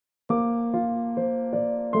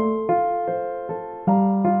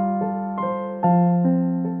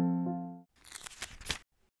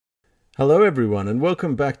Hello everyone and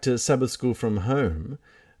welcome back to Sabbath School from Home.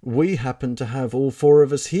 We happen to have all four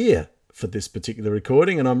of us here for this particular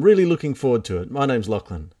recording and I'm really looking forward to it. My name's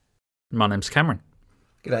Lachlan. My name's Cameron.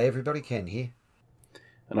 G'day everybody, Ken here.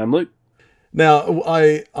 And I'm Luke. Now,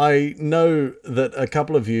 I know that a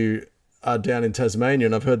couple of you are down in Tasmania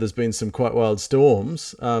and I've heard there's been some quite wild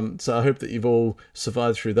storms. So I hope that you've all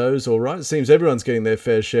survived through those all right. It seems everyone's getting their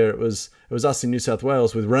fair share. It was us in New South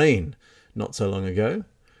Wales with rain not so long ago.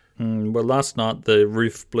 Well, last night the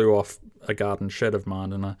roof blew off a garden shed of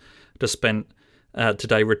mine, and I just spent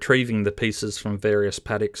today retrieving the pieces from various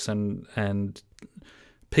paddocks and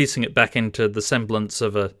piecing it back into the semblance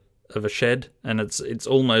of a shed, and it's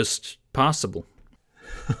almost passable.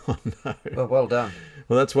 Oh no! Well done.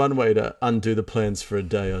 Well, that's one way to undo the plans for a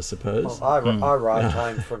day, I suppose. Well, I arrived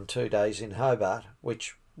home from 2 days in Hobart,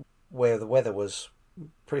 where the weather was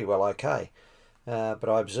pretty well okay, but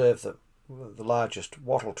I observed that the largest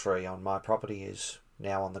wattle tree on my property is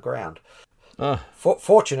now on the ground.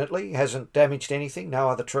 Fortunately, hasn't damaged anything. No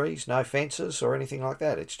other trees, no fences or anything like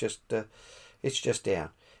that. It's just down.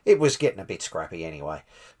 It was getting a bit scrappy anyway,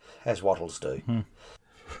 as wattles do.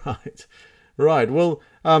 Right. Well,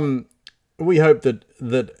 we hope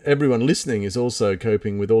that everyone listening is also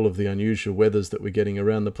coping with all of the unusual weathers that we're getting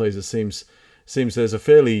around the place. It seems there's a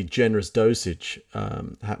fairly generous dosage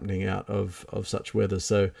happening out of such weather.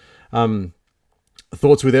 So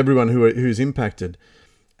thoughts with everyone who's impacted.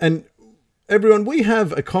 And everyone, we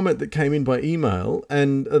have a comment that came in by email,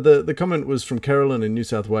 and the comment was from Carolyn in New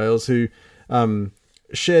South Wales, who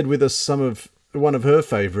shared with us one of her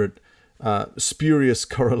favourite spurious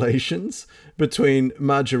correlations between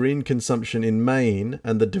margarine consumption in Maine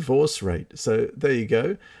and the divorce rate. So there you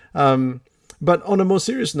go. But on a more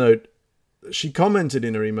serious note, she commented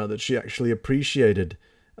in her email that she actually appreciated,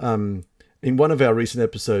 in one of our recent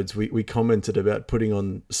episodes, we commented about putting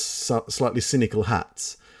on slightly cynical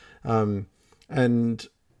hats. And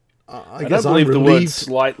I guess don't believe I'm the relieved. word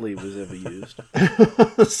slightly was ever used.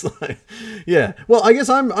 Yeah. Well, I guess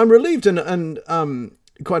I'm relieved and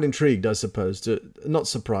quite intrigued, I suppose, not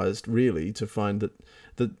surprised really to find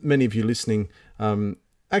that many of you listening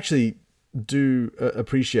actually do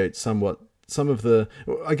appreciate somewhat some of the.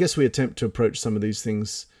 I guess we attempt to approach some of these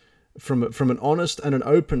things from an honest and an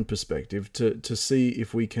open perspective to see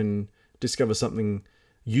if we can discover something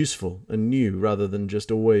useful and new rather than just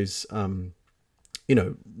always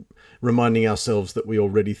reminding ourselves that we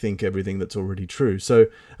already think everything that's already true. So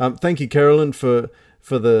thank you, Carolyn, for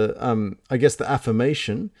the I guess the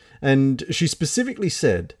affirmation. And she specifically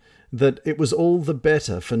said that it was all the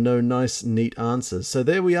better for no nice, neat answers. So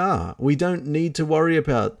there we are. We don't need to worry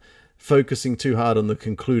about focusing too hard on the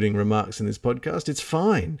concluding remarks in this podcast. It's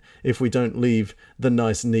fine if we don't leave the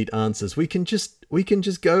nice, neat answers. We can just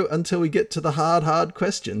go until we get to the hard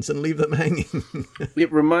questions and leave them hanging.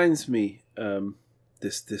 It reminds me,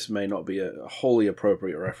 this may not be a wholly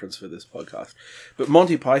appropriate reference for this podcast, but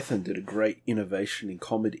Monty Python did a great innovation in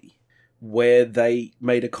comedy where they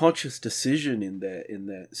made a conscious decision in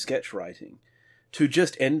their sketch writing to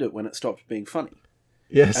just end it when it stopped being funny.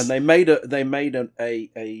 Yes, and they made a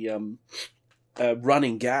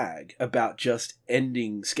running gag about just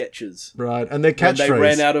ending sketches. Right, and their catchphrase. They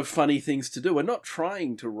ran out of funny things to do. We're not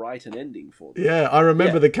trying to write an ending for them. Yeah, I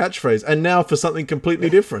remember the catchphrase, and now for something completely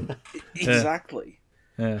different. Exactly.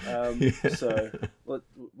 Yeah. So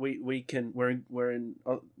we can we're in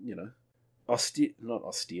austere, not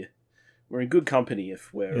austere. We're in good company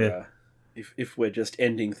if we're if we're just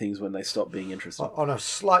ending things when they stop being interesting. On a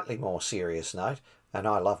slightly more serious note, and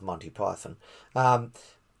I love Monty Python, my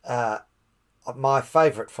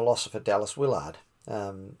favourite philosopher, Dallas Willard,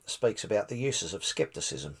 speaks about the uses of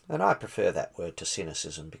scepticism, and I prefer that word to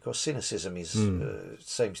cynicism because cynicism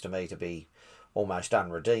seems to me to be almost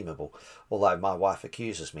unredeemable, although my wife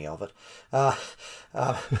accuses me of it.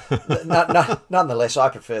 Nonetheless, I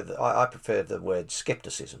prefer the word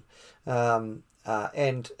scepticism.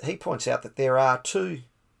 And he points out that there are two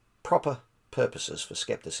proper purposes for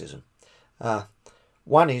scepticism.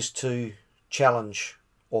 One is to challenge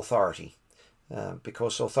authority,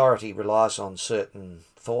 because authority relies on certain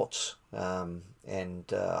thoughts and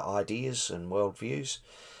ideas and worldviews,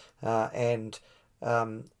 and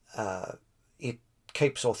it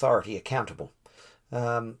keeps authority accountable.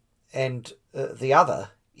 And the other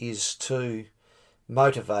is to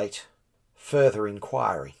motivate further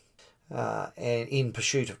inquiry and in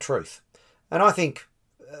pursuit of truth. And I think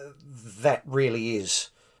that really is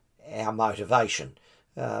our motivation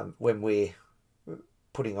when we're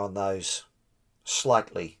putting on those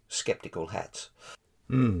slightly sceptical hats.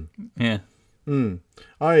 I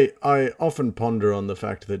often ponder on the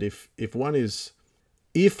fact that if one is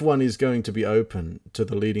if one is going to be open to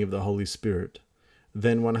the leading of the Holy Spirit,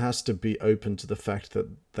 then one has to be open to the fact that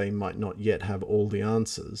they might not yet have all the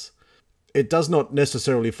answers. It does not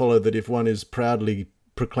necessarily follow that if one is proudly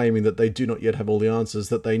proclaiming that they do not yet have all the answers,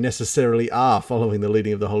 that they necessarily are following the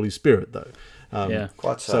leading of the Holy Spirit, though. Yeah,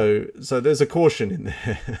 quite so. So there's a caution in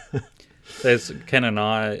there. Ken and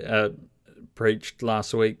I preached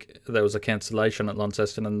last week. There was a cancellation at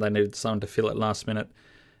Launceston and they needed someone to fill it last minute.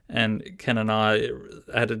 And Ken and I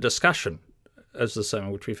had a discussion as the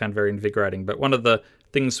sermon, which we found very invigorating. But one of the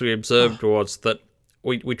things we observed was that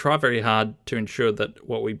we try very hard to ensure that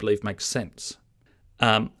what we believe makes sense.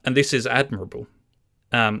 And this is admirable.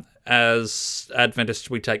 As Adventists,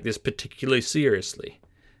 we take this particularly seriously,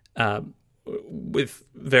 with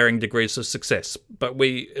varying degrees of success. But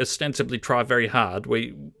we ostensibly try very hard.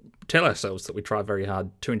 We tell ourselves that we try very hard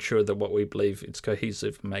to ensure that what we believe is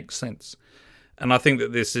cohesive and makes sense. And I think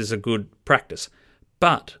that this is a good practice.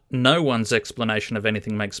 But no one's explanation of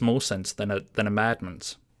anything makes more sense than a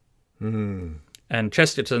madman's. Mm. And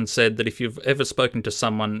Chesterton said that if you've ever spoken to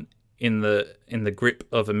someone in the grip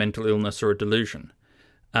of a mental illness or a delusion,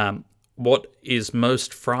 what is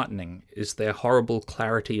most frightening is their horrible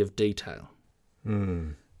clarity of detail.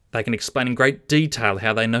 Mm. They can explain in great detail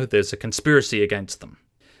how they know there's a conspiracy against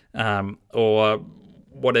them, or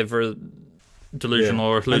whatever delusion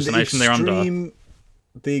or hallucination they're under.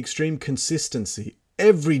 The extreme consistency.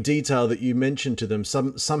 Every detail that you mention to them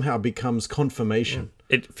somehow becomes confirmation.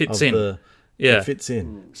 It fits in. It fits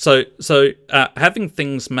in. So having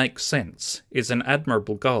things make sense is an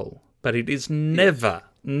admirable goal, but it is never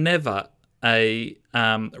a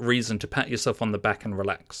reason to pat yourself on the back and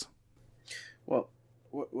relax. Well,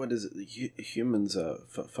 what is it? Humans are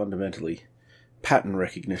fundamentally pattern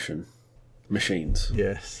recognition machines.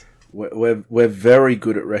 Yes. We're very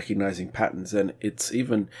good at recognizing patterns, and it's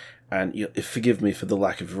even, and forgive me for the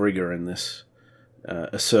lack of rigor in this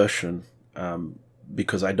assertion,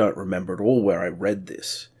 because I don't remember at all where I read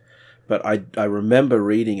this, but I remember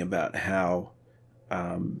reading about how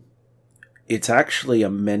it's actually a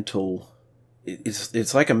mental,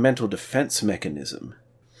 it's like a mental defense mechanism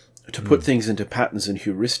to put things into patterns and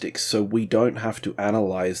heuristics, so we don't have to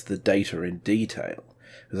analyze the data in detail.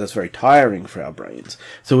 Because that's very tiring for our brains.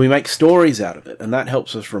 So we make stories out of it, and that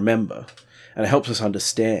helps us remember, and it helps us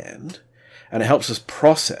understand, and it helps us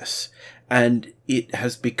process, and it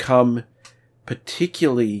has become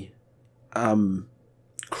particularly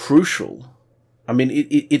crucial. I mean,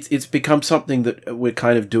 it's become something that we're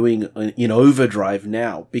kind of doing in overdrive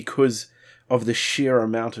now because of the sheer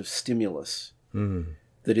amount of stimulus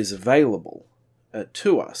that is available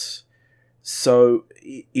to us. So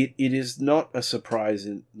it is not a surprise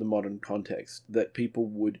in the modern context that people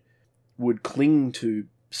would cling to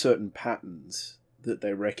certain patterns that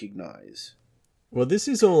they recognize. Well, this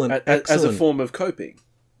is all an as a form of coping.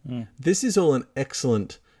 This is all an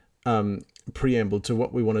excellent preamble to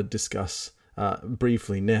what we want to discuss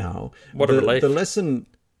briefly now. What a relief. The lesson...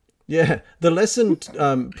 Yeah, the lesson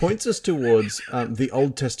points us towards the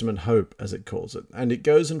Old Testament hope, as it calls it, and it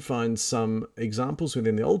goes and finds some examples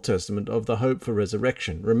within the Old Testament of the hope for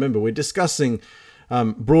resurrection. Remember, we're discussing,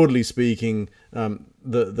 broadly speaking,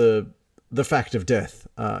 the fact of death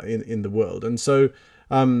in the world, and so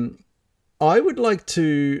I would like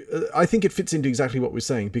to. I think it fits into exactly what we're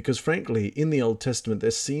saying because, frankly, in the Old Testament, there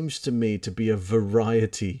seems to me to be a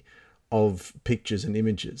variety of pictures and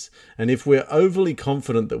images. And if we're overly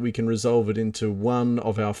confident that we can resolve it into one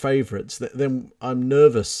of our favourites, then I'm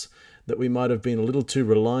nervous that we might have been a little too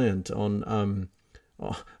reliant on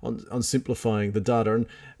simplifying the data. And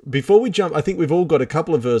before we jump, I think we've all got a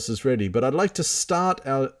couple of verses ready, but I'd like to start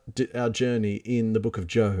our journey in the book of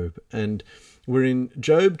Job. And we're in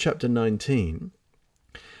Job chapter 19.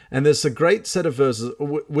 And there's a great set of verses.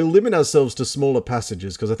 We'll limit ourselves to smaller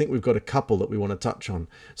passages because I think we've got a couple that we want to touch on.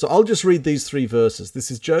 So I'll just read these three verses.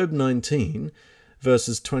 This is Job 19,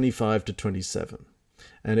 verses 25 to 27.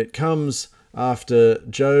 And it comes after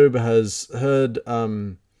Job has heard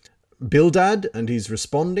Bildad and he's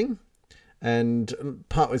responding. And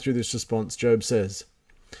partway through this response, Job says,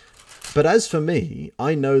 "But as for me,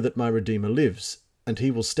 I know that my Redeemer lives, and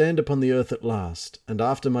he will stand upon the earth at last. And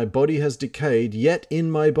after my body has decayed, yet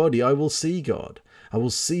in my body I will see God. I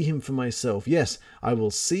will see him for myself. Yes, I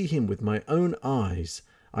will see him with my own eyes.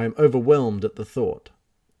 I am overwhelmed at the thought."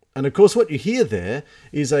 And of course what you hear there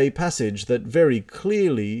is a passage that very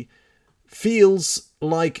clearly feels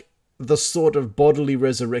like the sort of bodily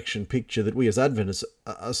resurrection picture that we as Adventists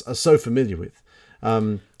are so familiar with.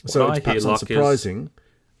 So it's perhaps unsurprising.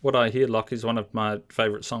 What I Hear, Locke, is one of my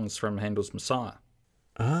favourite songs from Handel's Messiah.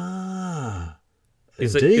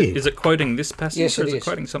 Indeed. Is it quoting this passage, Yes, or it is it is.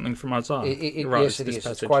 quoting something from Isaiah? Yes, it is.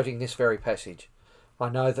 It's quoting this very passage. I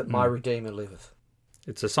know that my Redeemer liveth.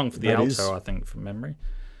 It's a song for the That alto, is. I think, from memory.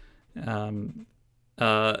 And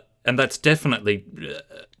that's definitely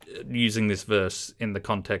using this verse in the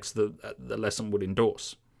context that the lesson would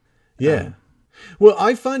endorse. Yeah. Well,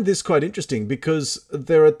 I find this quite interesting because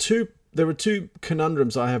there are two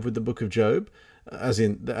conundrums I have with the book of Job. As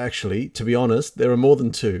in, actually, to be honest, there are more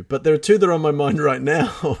than two, but there are two that are on my mind right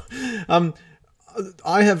now.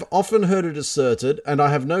 I have often heard it asserted, and I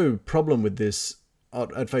have no problem with this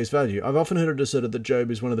at face value. I've often heard it asserted that Job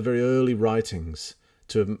is one of the very early writings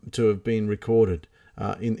to have been recorded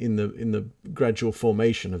in the gradual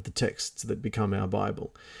formation of the texts that become our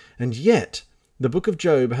Bible, and yet the book of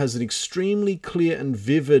Job has an extremely clear and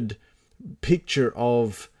vivid picture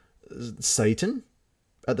of Satan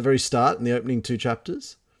at the very start in the opening two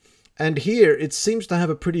chapters. And here it seems to have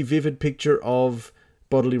a pretty vivid picture of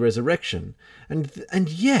bodily resurrection. And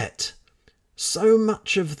yet, so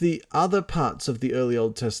much of the other parts of the early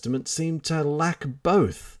Old Testament seem to lack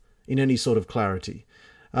both in any sort of clarity.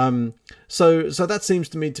 So that seems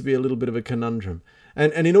to me to be a little bit of a conundrum.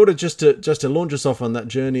 And in order just to launch us off on that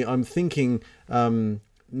journey, I'm thinking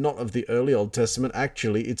not of the early Old Testament.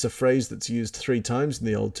 Actually, it's a phrase that's used 3 times in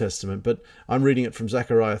the Old Testament, but I'm reading it from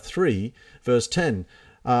Zechariah 3, verse 10.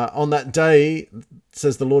 On that day,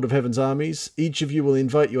 says the Lord of Heaven's armies, each of you will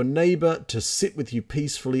invite your neighbor to sit with you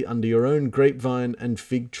peacefully under your own grapevine and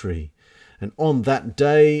fig tree. And on that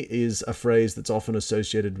day is a phrase that's often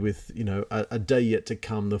associated with, a day yet to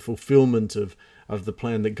come, the fulfillment of the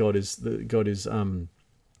plan that God is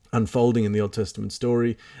unfolding in the Old Testament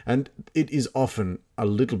story. And it is often a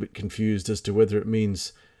little bit confused as to whether it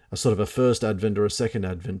means a sort of a first advent or a second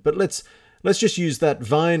advent. But let's just use that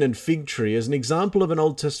vine and fig tree as an example of an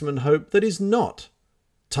Old Testament hope that is not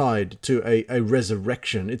tied to a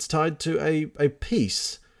resurrection. It's tied to a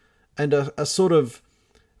peace and a sort of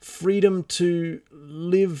freedom to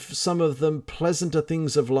live some of the pleasanter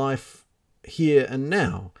things of life here and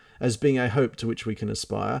now as being a hope to which we can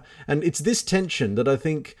aspire. And it's this tension that I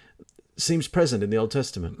think seems present in the Old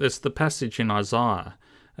Testament. There's the passage in Isaiah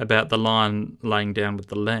about the lion laying down with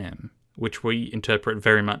the lamb, which we interpret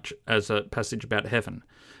very much as a passage about heaven.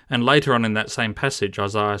 And later on in that same passage,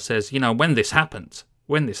 Isaiah says, when this happens,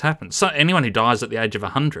 so anyone who dies at the age of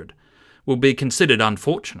 100 will be considered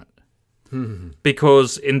unfortunate.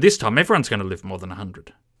 Because in this time, everyone's going to live more than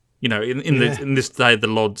 100. In this day the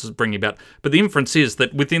Lord's bringing about. But the inference is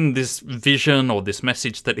that within this vision or this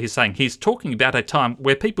message that he's saying, he's talking about a time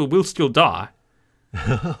where people will still die.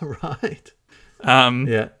 Right.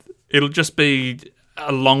 It'll just be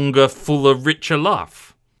a longer, fuller, richer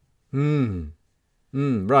life. Right,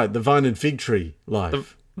 the vine and fig tree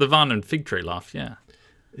life. The vine and fig tree life, yeah.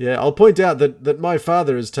 Yeah, I'll point out that my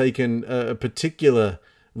father has taken a particular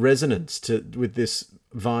resonance with this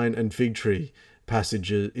vine and fig tree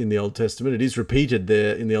passage in the Old Testament. It is repeated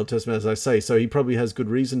there in the Old Testament, as I say, so he probably has good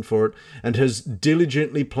reason for it and has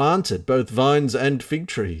diligently planted both vines and fig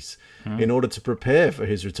trees in order to prepare for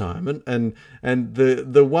his retirement. And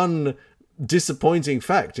the one disappointing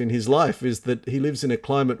fact in his life is that he lives in a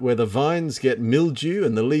climate where the vines get mildew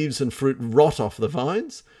and the leaves and fruit rot off the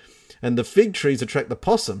vines, and the fig trees attract the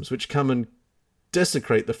possums, which come and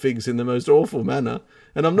desecrate the figs in the most awful manner.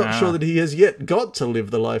 And I'm not sure that he has yet got to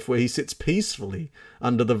live the life where he sits peacefully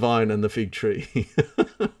under the vine and the fig tree.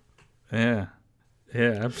 Yeah,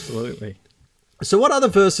 absolutely. So what other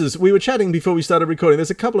verses? We were chatting before we started recording.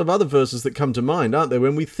 There's a couple of other verses that come to mind, aren't there?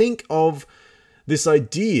 When we think of this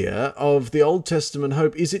idea of the Old Testament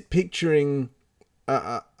hope, is it picturing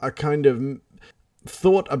a kind of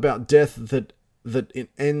thought about death that it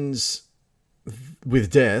ends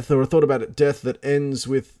with death, or a thought about death that ends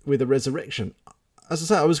with a resurrection? As I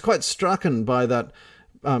say, I was quite strucken by that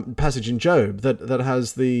passage in Job that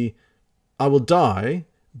has I will die,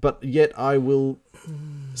 but yet I will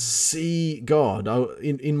see God.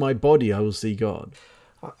 In my body I will see God.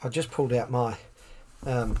 I just pulled out my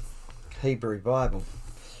Hebrew Bible,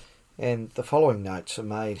 and the following notes are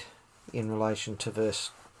made in relation to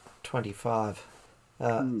verse 25.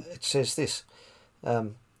 It says this,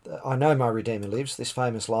 I know my Redeemer lives. This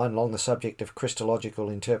famous line along the subject of Christological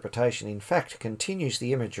interpretation in fact continues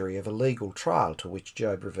the imagery of a legal trial to which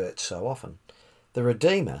Job reverts so often. The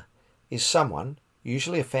Redeemer is someone,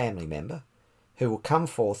 usually a family member, who will come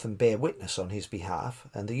forth and bear witness on his behalf,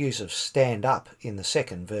 and the use of stand up in the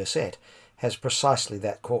second versette has precisely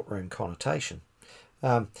that courtroom connotation.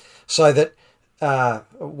 So that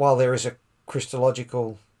while there is a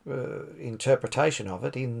Christological interpretation of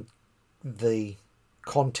it in the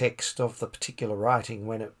context of the particular writing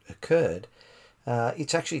when it occurred,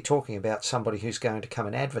 it's actually talking about somebody who's going to come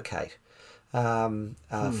and advocate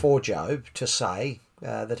for Job to say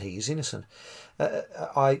that he is innocent.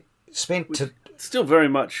 I spent still very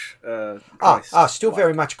much Christ-like. still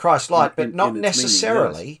very much Christ-like, but not in its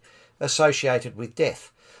necessarily meaning, associated with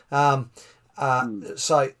death. So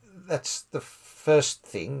that's the first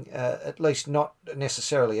thing, at least not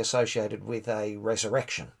necessarily associated with a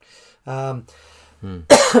resurrection. The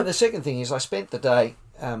second thing is I spent the day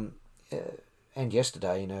and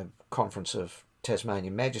yesterday in a conference of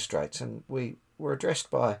Tasmanian magistrates, and we were addressed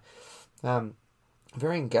by a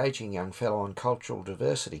very engaging young fellow on cultural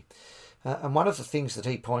diversity. And one of the things that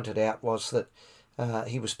he pointed out was that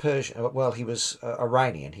he was Persian. Well, he was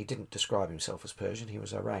Iranian. He didn't describe himself as Persian. He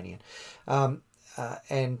was Iranian.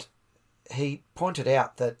 And he pointed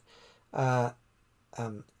out that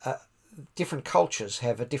different cultures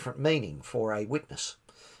have a different meaning for a witness.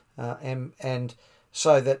 And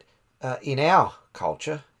so that in our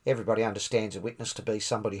culture, everybody understands a witness to be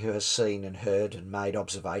somebody who has seen and heard and made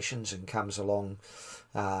observations and comes along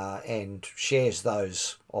and shares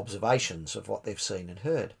those observations of what they've seen and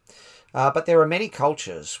heard. But there are many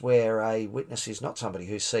cultures where a witness is not somebody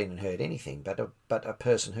who's seen and heard anything, but a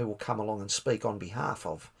person who will come along and speak on behalf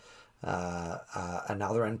of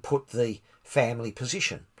another and put the family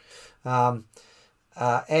position. And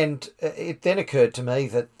it then occurred to me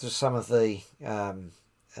that some of the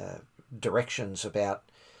directions about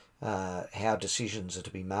how decisions are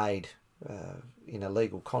to be made in a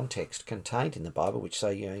legal context contained in the Bible, which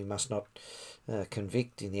say you must not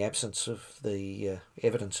convict in the absence of the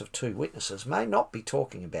evidence of two witnesses, may not be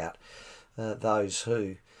talking about those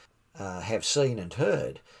who have seen and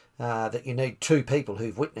heard, that you need two people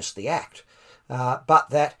who've witnessed the act, but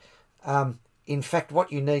that in fact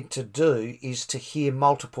what you need to do is to hear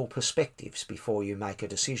multiple perspectives before you make a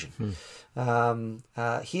decision.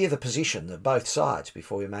 Hear the position of both sides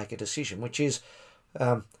before you make a decision, which is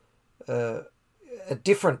a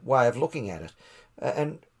different way of looking at it.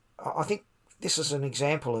 And I think this is an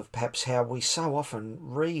example of perhaps how we so often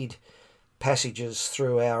read passages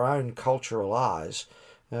through our own cultural eyes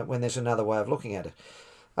when there's another way of looking at it.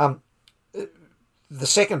 The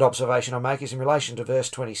second observation I make is in relation to verse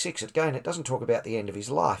 26. Again, it doesn't talk about the end of his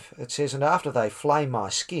life. It says, "And after they flay my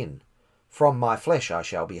skin, from my flesh I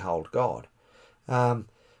shall behold God."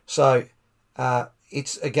 So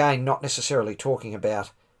it's again not necessarily talking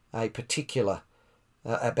about a particular,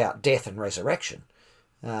 about death and resurrection.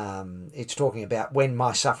 It's talking about when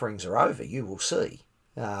my sufferings are over, you will see.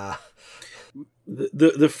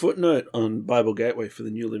 The footnote on Bible Gateway for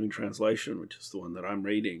the New Living Translation, which is the one that I'm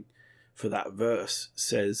reading for that verse,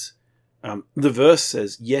 says, the verse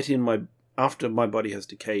says, after my body has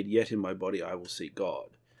decayed, yet in my body I will see God.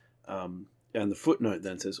 And the footnote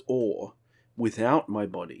then says, or without my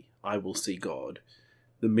body I will see God.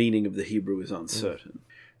 The meaning of the Hebrew is uncertain.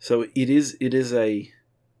 So it is a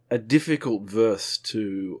difficult verse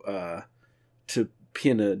to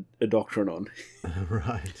pin a doctrine on.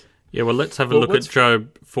 Right. Yeah, well, let's have a look at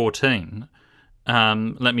Job 14.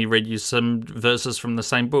 Let me read you some verses from the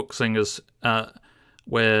same book, seeing as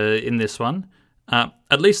we're in this one.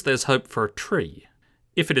 At least there's hope for a tree.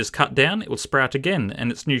 If it is cut down, it will sprout again,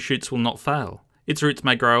 and its new shoots will not fail. Its roots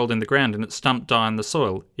may grow old in the ground, and its stump die in the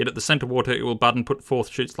soil. Yet at the scent of water it will bud and put forth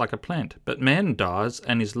shoots like a plant. But man dies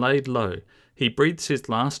and is laid low. He breathes his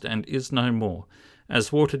last and is no more.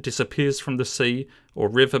 As water disappears from the sea, or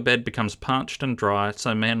river bed becomes parched and dry,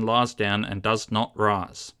 so man lies down and does not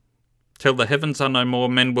rise. Till the heavens are no more,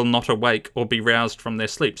 men will not awake or be roused from their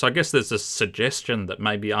sleep. So I guess there's a suggestion that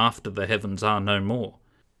maybe after the heavens are no more.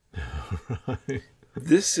 Right.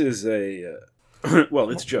 This is a... well,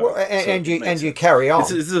 it's Job. Well, and you carry on.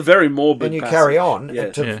 This is a very morbid and you passage. carry on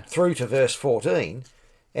Yes. through to verse 14,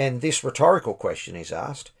 and this rhetorical question is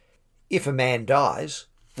asked: if a man dies,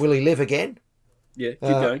 will he live again? Yeah, keep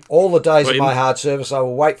going. All the days of my hard service I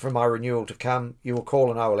will wait for my renewal to come. You will call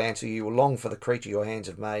and I will answer. You will long for the creature your hands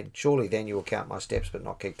have made. Surely then you will count my steps but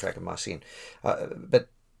not keep track of my sin. But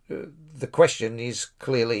the question is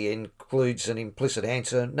clearly includes an implicit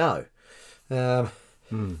answer, no.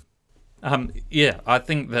 Yeah, I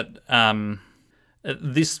think that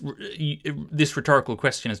this rhetorical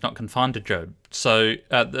question is not confined to Job. So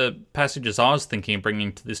the passages I was thinking of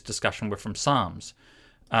bringing to this discussion were from Psalms.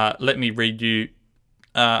 Let me read you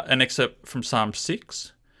an excerpt from Psalm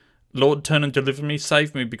 6. Lord, turn and deliver me,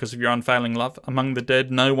 save me because of your unfailing love. Among the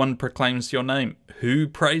dead no one proclaims your name. Who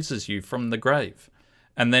praises you from the grave?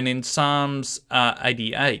 And then in Psalms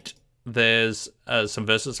 88, there's some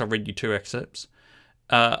verses. I'll read you two excerpts.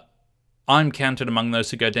 I'm counted among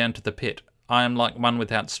those who go down to the pit. I am like one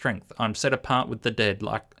without strength. I'm set apart with the dead,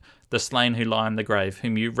 like the slain who lie in the grave,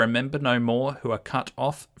 whom you remember no more, who are cut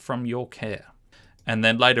off from your care. And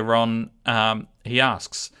then later on, he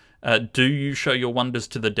asks, do you show your wonders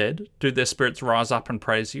to the dead? Do their spirits rise up and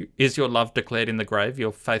praise you? Is your love declared in the grave,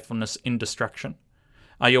 your faithfulness in destruction?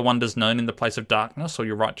 Are your wonders known in the place of darkness, or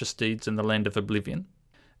your righteous deeds in the land of oblivion?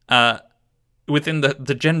 Within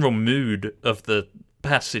the general mood of the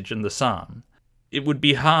passage in the psalm, it would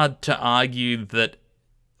be hard to argue that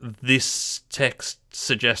this text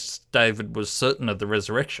suggests David was certain of the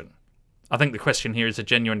resurrection. I think the question here is a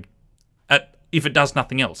genuine, if it does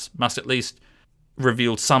nothing else, must at least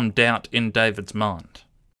reveal some doubt in David's mind.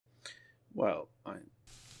 Well,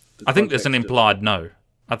 I think there's an implied no.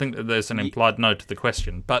 I think that there's an implied no to the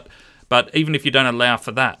question. But even if you don't allow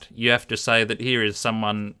for that, you have to say that here is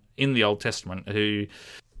someone in the Old Testament who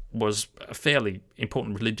was a fairly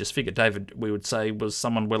important religious figure. David, we would say, was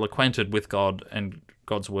someone well acquainted with God and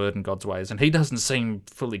God's word and God's ways, and he doesn't seem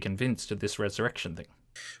fully convinced of this resurrection thing.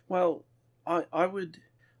 Well, I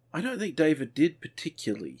don't think David did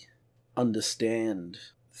particularly understand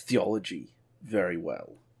theology very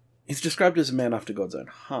well. He's described as a man after God's own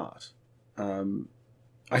heart.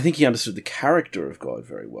 I think he understood the character of God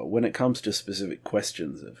very well. When it comes to specific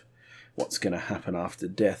questions of what's going to happen after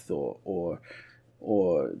death or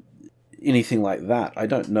anything like that, I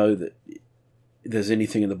don't know that there's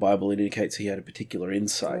anything in the Bible that indicates he had a particular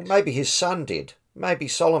insight. Well, maybe his son did. Maybe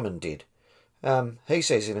Solomon did. He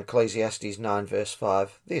says in Ecclesiastes 9 verse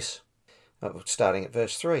 5 this, starting at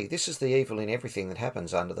verse 3, "This is the evil in everything that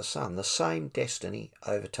happens under the sun. The same destiny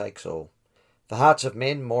overtakes all. The hearts of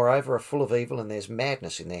men, moreover, are full of evil, and there's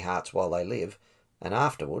madness in their hearts while they live, and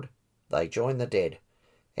afterward they join the dead.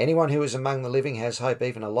 Anyone who is among the living has hope.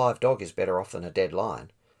 Even a live dog is better off than a dead lion.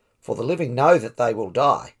 For the living know that they will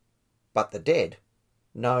die, but the dead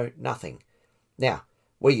know nothing." Now,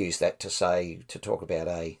 we use that to talk about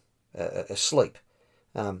a sleep.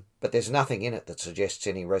 But there's nothing in it that suggests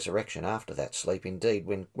any resurrection after that sleep. Indeed,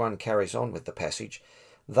 when one carries on with the passage,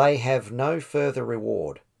 they have no further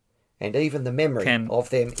reward, and even the memory of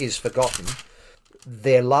them is forgotten.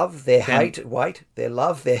 Their love, their hate,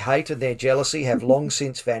 and their jealousy have long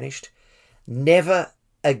since vanished. Never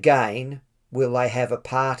again will they have a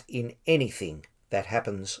part in anything that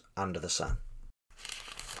happens under the sun.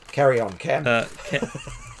 Carry on, Cam.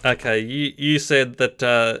 Okay, you said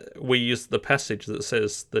that we use the passage that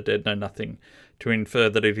says the dead know nothing to infer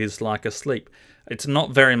that it is like a sleep. It's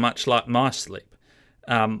not very much like my sleep.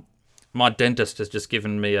 My dentist has just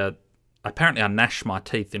given me apparently I gnash my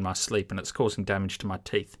teeth in my sleep and it's causing damage to my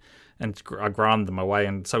teeth, and I grind them away,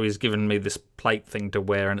 and so he's given me this plate thing to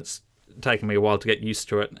wear, and it's taken me a while to get used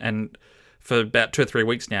to it, and for about 2 or 3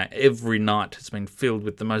 weeks now, every night has been filled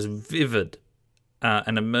with the most vivid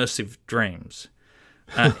and immersive dreams.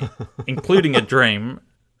 Including a dream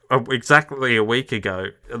exactly a week ago,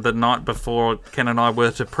 the night before Ken and I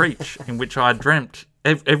were to preach, in which I dreamt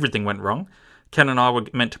everything went wrong. Ken and I were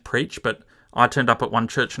meant to preach, but I turned up at one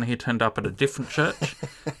church and he turned up at a different church,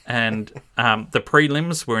 and the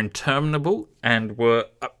prelims were interminable and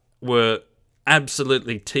were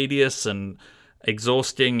absolutely tedious and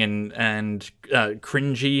exhausting and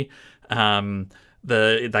cringy.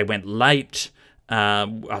 They went late.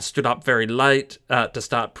 I stood up very late to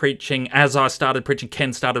start preaching. As I started preaching,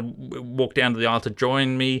 Ken walked down to the aisle to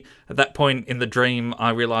join me. At that point in the dream, I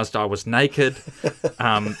realised I was naked.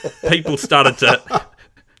 People started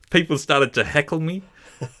to heckle me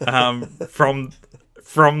from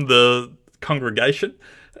the congregation.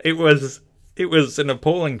 It was an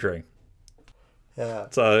appalling dream. Yeah.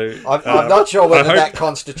 So I'm not sure whether that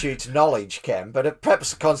constitutes knowledge, Cam, but it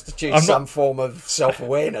perhaps constitutes some form of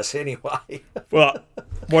self-awareness anyway. Well,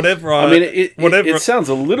 whatever. It sounds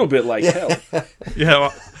a little bit like hell.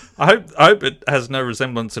 Yeah, I hope it has no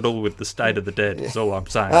resemblance at all with the state of the dead. Is all I'm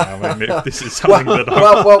saying. I mean, if this is something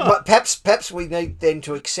well, perhaps we need then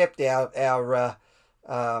to accept our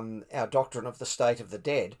doctrine of the state of the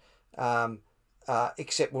dead.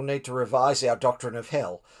 Except we'll need to revise our doctrine of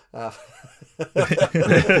hell.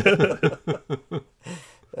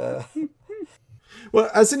 Well,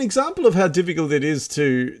 as an example of how difficult it is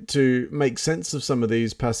to make sense of some of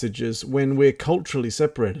these passages when we're culturally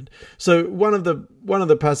separated. So one of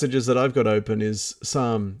the passages that I've got open is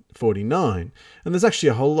Psalm 49, and there's actually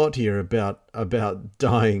a whole lot here about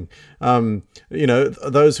dying.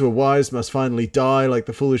 Those who are wise must finally die, like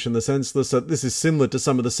the foolish and the senseless. So this is similar to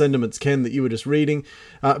some of the sentiments, Ken, that you were just reading.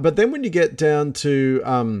 But then when you get down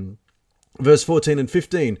to verse 14 and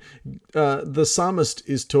 15, the psalmist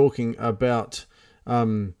is talking about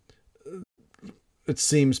it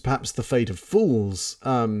seems perhaps the fate of fools.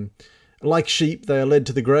 Like sheep, they are led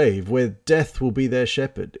to the grave, where death will be their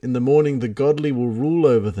shepherd. In the morning, the godly will rule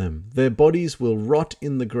over them. Their bodies will rot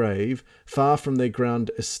in the grave, far from their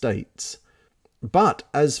ground estates. But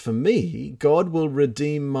as for me, God will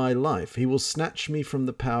redeem my life. He will snatch me from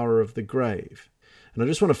the power of the grave. And I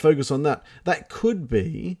just want to focus on that. That could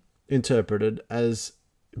be interpreted as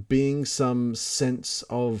being some sense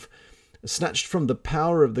of snatched from the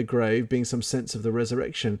power of the grave, being some sense of the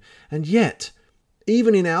resurrection. And yet,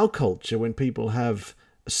 even in our culture, when people have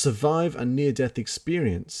survived a near-death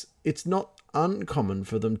experience, it's not uncommon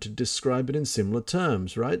for them to describe it in similar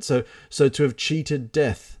terms, right? So to have cheated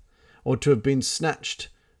death or to have been snatched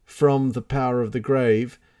from the power of the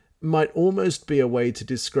grave might almost be a way to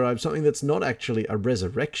describe something that's not actually a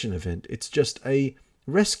resurrection event. It's just a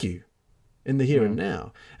rescue in the here and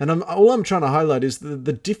now. And all I'm trying to highlight is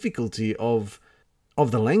the difficulty of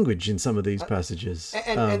the language in some of these passages.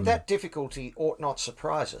 And that difficulty ought not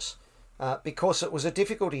surprise us, because it was a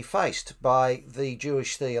difficulty faced by the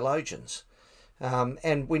Jewish theologians.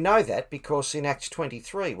 And we know that because in Acts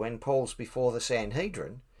 23, when Paul's before the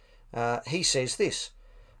Sanhedrin, he says this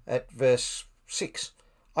at verse 6,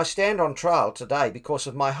 "I stand on trial today because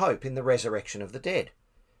of my hope in the resurrection of the dead."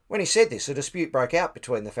 When he said this, a dispute broke out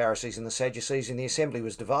between the Pharisees and the Sadducees, and the assembly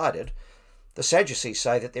was divided. The Sadducees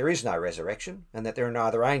say that there is no resurrection and that there are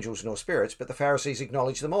neither angels nor spirits, but the Pharisees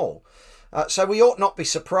acknowledge them all. So we ought not be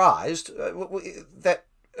surprised that,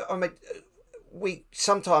 we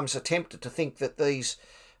sometimes are tempted to think that these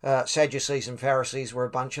Sadducees and Pharisees were a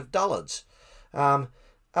bunch of dullards.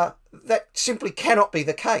 That simply cannot be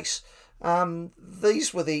the case.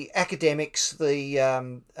 These were the academics,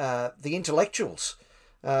 the intellectuals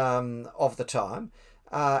of the time,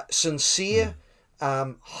 sincere,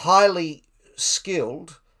 highly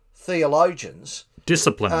skilled theologians.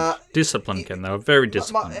 Disciplined, Ken. They were very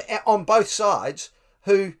disciplined. On both sides,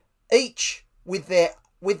 who each, with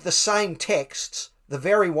the same texts, the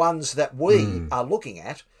very ones that we are looking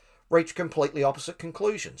at, reach completely opposite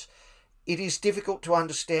conclusions. It is difficult to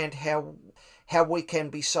understand how we can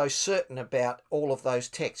be so certain about all of those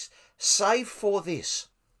texts, save for this.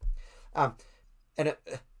 I'm going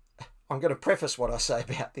to preface what I say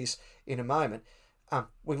about this in a moment.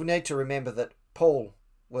 We need to remember that Paul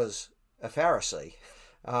was a Pharisee.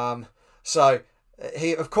 So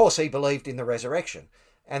he believed in the resurrection.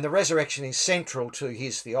 And the resurrection is central to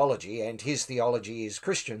his theology, and his theology is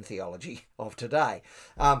Christian theology of today.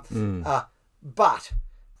 But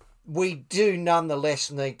we do nonetheless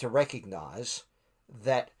need to recognise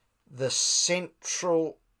that the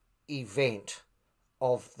central event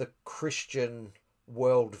of the Christian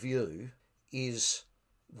worldview is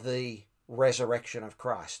the resurrection of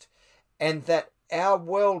Christ, and that our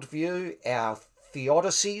worldview, our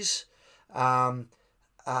theodicies,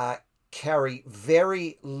 carry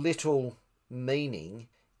very little meaning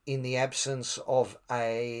in the absence of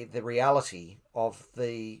the reality of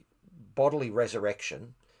the bodily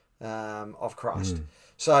resurrection of Christ.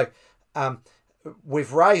 So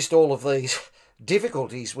we've raised all of these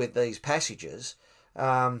difficulties with these passages,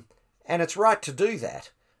 and it's right to do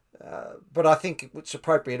that. But I think it's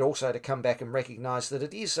appropriate also to come back and recognise that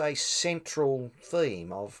it is a central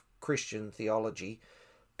theme of Christian theology,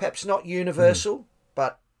 perhaps not universal,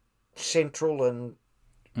 but central and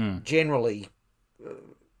generally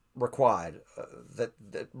required, that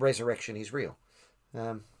resurrection is real.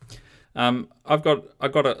 I've got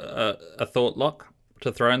a thought lock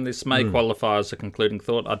to throw in. This may qualify as a concluding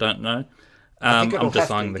thought. I don't know. I think it'll I'm just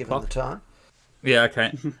have eyeing to, the given clock. the time. Yeah,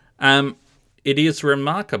 okay. It is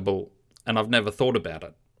remarkable, and I've never thought about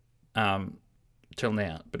it till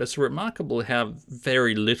now, but it's remarkable how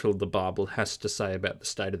very little the Bible has to say about the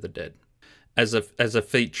state of the dead as a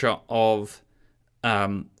feature of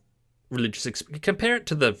religious experience. Compare it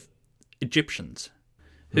to the Egyptians,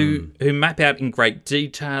 who map out in great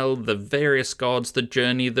detail the various gods, the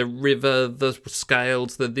journey, the river, the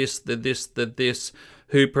scales, the this,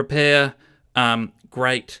 who prepare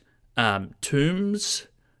great tombs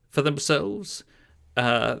for themselves.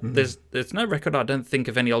 There's no record, I don't think,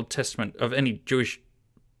 of any Old Testament, of any Jewish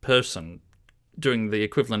person doing the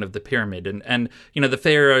equivalent of the pyramid. And the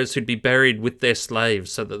pharaohs who'd be buried with their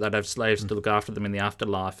slaves so that they'd have slaves to look after them in the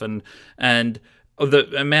afterlife. And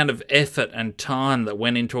the amount of effort and time that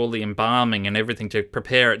went into all the embalming and everything to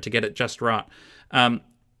prepare it, to get it just right. And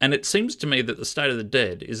it seems to me that the state of the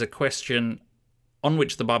dead is a question on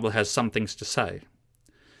which the Bible has some things to say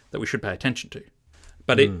that we should pay attention to.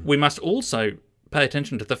 But we must also pay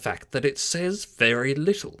attention to the fact that it says very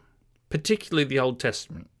little, particularly the Old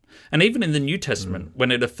Testament. And even in the New Testament,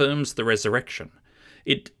 when it affirms the resurrection,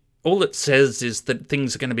 all it says is that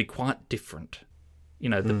things are going to be quite different.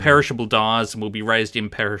 the perishable dies and will be raised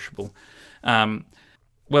imperishable.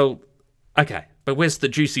 Well, okay, but where's the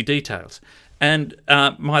juicy details? And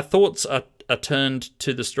my thoughts are turned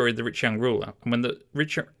to the story of the rich young ruler. And when the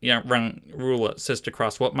rich young ruler says to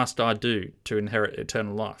Christ, "What must I do to inherit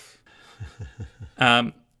eternal life?"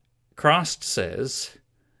 Christ says,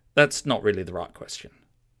 that's not really the right question.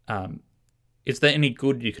 Is there any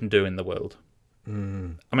good you can do in the world?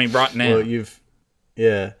 I mean, right now...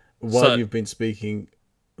 Well, while you've been speaking,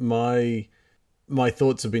 my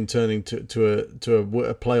thoughts have been turning to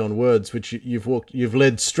a play on words, which you've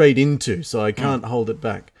led straight into, so I can't hold it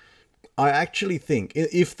back. I actually think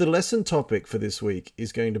if the lesson topic for this week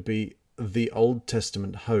is going to be the Old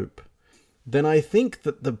Testament hope, then I think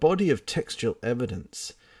that the body of textual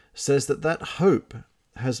evidence says that hope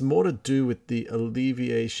has more to do with the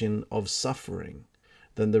alleviation of suffering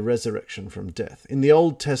than the resurrection from death. In the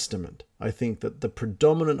Old Testament, I think that the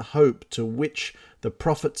predominant hope to which the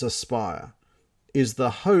prophets aspire is the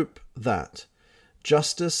hope that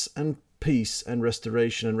justice and peace and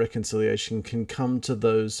restoration and reconciliation can come to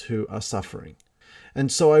those who are suffering.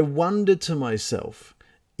 And so I wondered to myself,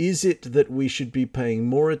 is it that we should be paying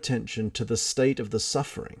more attention to the state of the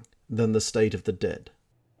suffering than the state of the dead?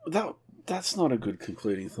 That's not a good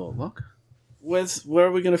concluding thought, Locke. Where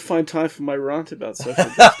are we going to find time for my rant about social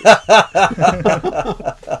justice?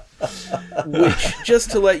 Which,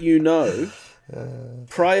 just to let you know,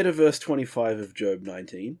 prior to verse 25 of Job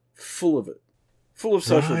 19, full of it. Full of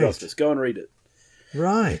social justice. Go and read it.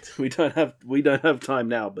 Right. We don't have time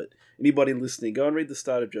now, but anybody listening, go and read the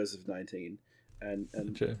start of Joseph 19 and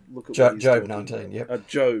look at what he's Job talking 19, about. yep.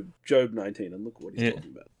 Job 19, and look what he's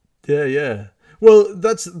talking about. Yeah. Well,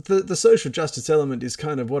 that's the social justice element is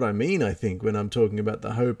kind of what I mean, I think, when I'm talking about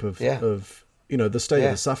the hope of the state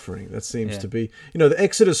of the suffering. That seems to be, the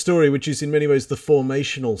Exodus story, which is in many ways the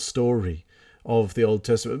formational story of the Old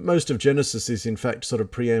Testament. Most of Genesis is, in fact, sort of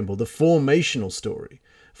preamble. The formational story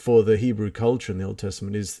for the Hebrew culture in the Old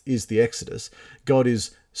Testament is the Exodus. God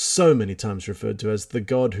is so many times referred to as the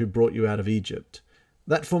God who brought you out of Egypt.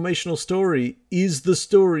 That formational story is the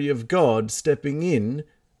story of God stepping in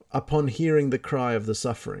upon hearing the cry of the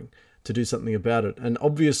suffering to do something about it, and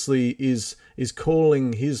obviously is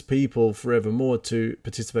calling his people forevermore to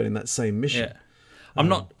participate in that same mission. Yeah. I'm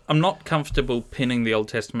not comfortable pinning the Old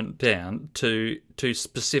Testament down to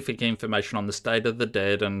specific information on the state of the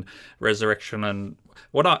dead and resurrection, and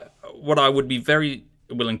what I would be very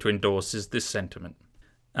willing to endorse is this sentiment: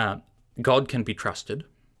 God can be trusted.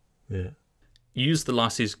 Yeah. Use the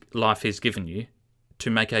life He's given you to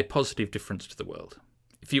make a positive difference to the world.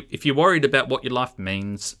 If you're worried about what your life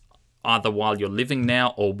means, either while you're living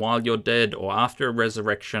now or while you're dead or after a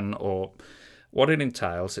resurrection or what it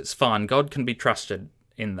entails, it's fine. God can be trusted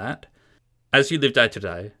in that. As you live day to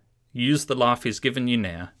day, use the life He's given you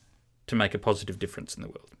now to make a positive difference in the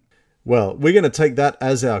world. Well, we're going to take that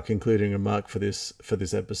as our concluding remark for this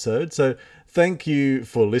episode. So thank you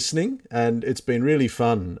for listening, and it's been really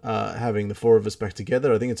fun having the four of us back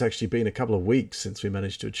together. I think it's actually been a couple of weeks since we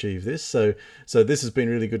managed to achieve this, so this has been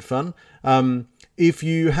really good fun. If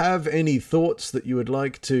you have any thoughts that you would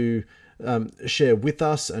like to share with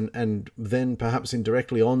us and then perhaps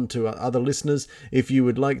indirectly on to other listeners, if you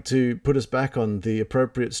would like to put us back on the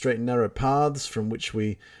appropriate straight and narrow paths from which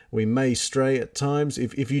we may stray at times,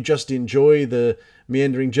 if you just enjoy the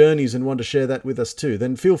meandering journeys and want to share that with us too,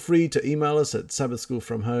 then feel free to email us at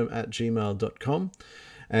sabbathschoolfromhome@gmail.com.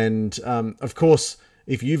 And of course,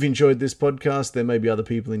 if you've enjoyed this podcast, there may be other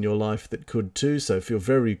people in your life that could too, so feel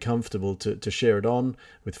very comfortable to share it on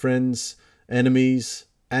with friends, enemies,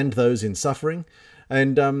 and those in suffering.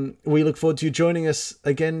 And we look forward to you joining us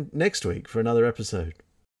again next week for another episode.